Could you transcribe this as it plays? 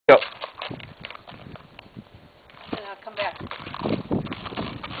Go. And I'll come back.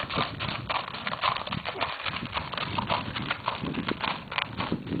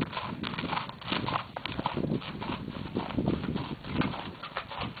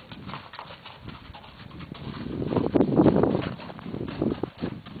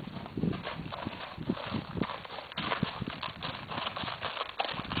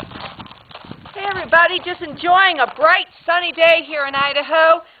 Hey everybody, just enjoying a bright sunny day here in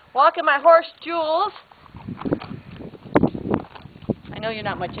Idaho. Walking my horse Jules. I know you're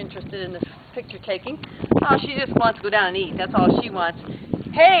not much interested in this picture taking. Oh, she just wants to go down and eat. That's all she wants.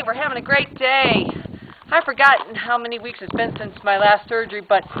 Hey, we're having a great day. I've forgotten how many weeks it's been since my last surgery,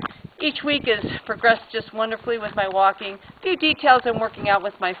 but each week has progressed just wonderfully with my walking. A few details I'm working out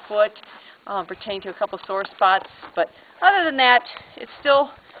with my foot pertaining to a couple sore spots, but other than that, it's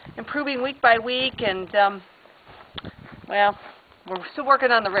still improving week by week, and well, we're still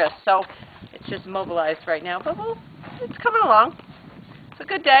working on the wrist, so it's just immobilized right now, but it's coming along. It's a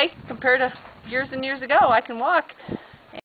good day compared to years and years ago. I can walk.